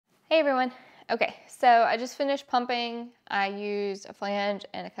Hey everyone. Okay, so I just finished pumping. I used a flange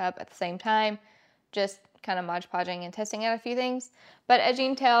and a cup at the same time, just kind of Mod Podging and testing out a few things. But as you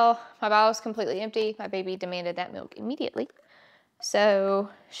can tell, my bottle is completely empty. My baby demanded that milk immediately. So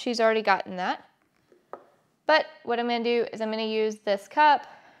she's already gotten that. But what I'm gonna do is I'm gonna use this cup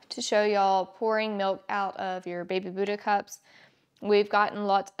to show y'all pouring milk out of your BabyBuddha cups. We've gotten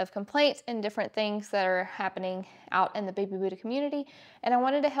lots of complaints and different things that are happening out in the BabyBuddha community, and I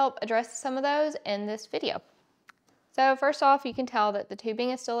wanted to help address some of those in this video. So first off, you can tell that the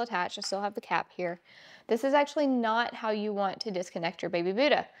tubing is still attached. I still have the cap here. This is actually not how you want to disconnect your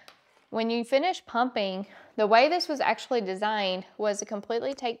BabyBuddha. When you finish pumping, the way this was actually designed was to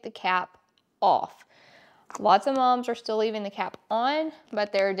completely take the cap off. Lots of moms are still leaving the cap on,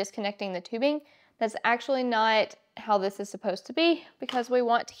 but they're disconnecting the tubing. That's actually not how this is supposed to be, because we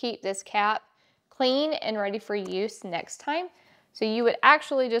want to keep this cap clean and ready for use next time. So you would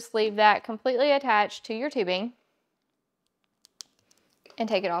actually just leave that completely attached to your tubing and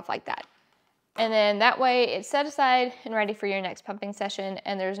take it off like that. And then that way it's set aside and ready for your next pumping session,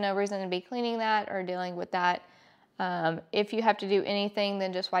 and there's no reason to be cleaning that or dealing with that. If you have to do anything,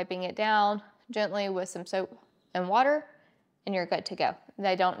 then just wiping it down gently with some soap and water, and you're good to go.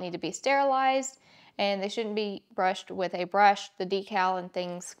 They don't need to be sterilized, and they shouldn't be brushed with a brush. The decal and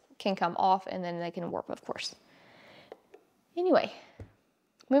things can come off, and then they can warp, of course. Anyway,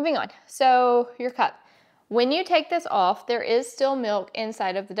 moving on. So your cup. When you take this off, there is still milk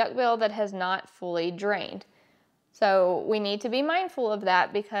inside of the duckbill that has not fully drained. So we need to be mindful of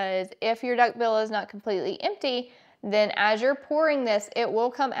that, because if your duckbill is not completely empty, then as you're pouring this, it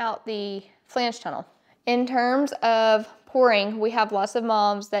will come out the flange tunnel. In terms of pouring, we have lots of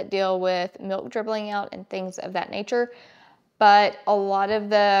moms that deal with milk dribbling out and things of that nature. But a lot of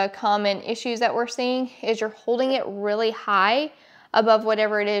the common issues that we're seeing is you're holding it really high above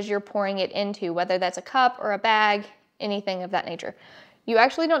whatever it is you're pouring it into, whether that's a cup or a bag, anything of that nature. You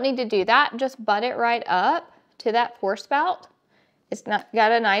actually don't need to do that. Just butt it right up to that pour spout. It's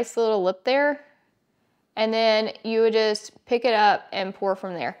got a nice little lip there. And then you would just pick it up and pour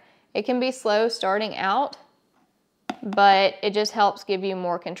from there. It can be slow starting out, but it just helps give you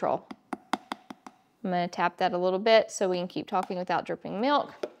more control. I'm gonna tap that a little bit so we can keep talking without dripping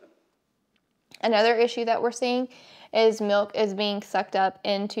milk. Another issue that we're seeing is milk is being sucked up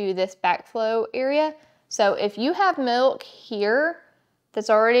into this backflow area. So if you have milk here, that's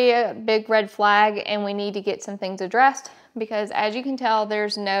already a big red flag, and we need to get some things addressed, because as you can tell,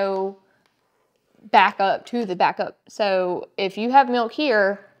 there's no backup to the backup. So if you have milk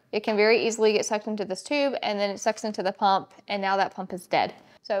here, it can very easily get sucked into this tube, and then it sucks into the pump, and now that pump is dead.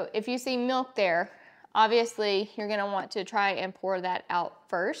 So if you see milk there, obviously you're gonna want to try and pour that out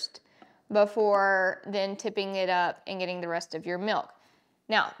first before then tipping it up and getting the rest of your milk.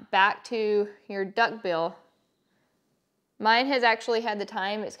 Now, back to your duckbill. Mine has actually had the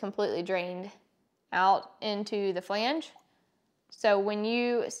time, it's completely drained out into the flange. So when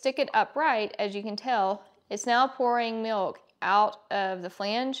you stick it upright, as you can tell, it's now pouring milk out of the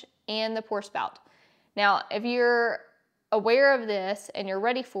flange and the pour spout. Now, if you're aware of this and you're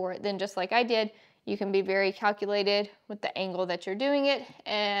ready for it, then just like I did, you can be very calculated with the angle that you're doing it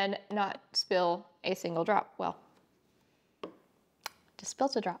and not spill a single drop. Well, just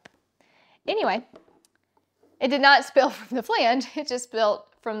spilled a drop. Anyway, it did not spill from the flange, it just spilled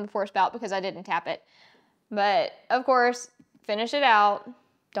from the pour spout because I didn't tap it. But of course, finish it out.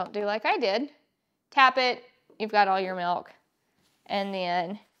 Don't do like I did. Tap it, you've got all your milk, and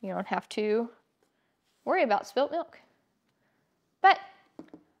then you don't have to worry about spilt milk. But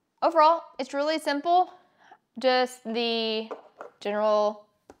overall, it's really simple. Just the general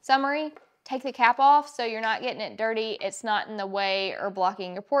summary: take the cap off so you're not getting it dirty. It's not in the way or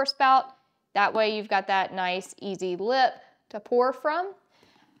blocking your pour spout. That way you've got that nice, easy lip to pour from.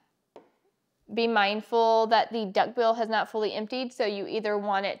 Be mindful that the duckbill has not fully emptied, so you either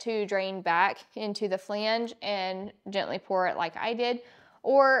want it to drain back into the flange and gently pour it like I did,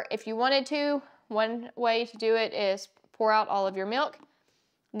 or if you wanted to, one way to do it is pour out all of your milk.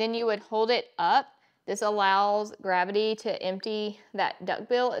 Then you would hold it up. This allows gravity to empty that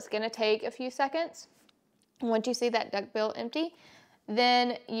duckbill. It's gonna take a few seconds. Once you see that duckbill empty,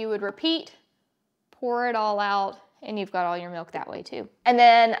 then you would repeat, pour it all out, and you've got all your milk that way too. And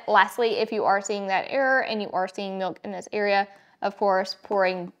then lastly, if you are seeing that error and you are seeing milk in this area, of course,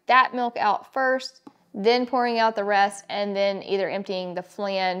 pouring that milk out first, then pouring out the rest, and then either emptying the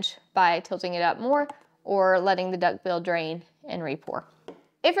flange by tilting it up more or letting the duckbill drain and re-pour.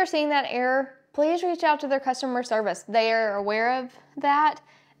 If you're seeing that error, please reach out to their customer service. They are aware of that.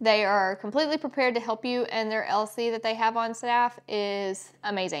 They are completely prepared to help you, and their LC that they have on staff is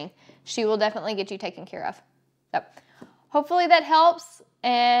amazing. She will definitely get you taken care of. So hopefully that helps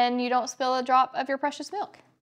and you don't spill a drop of your precious milk.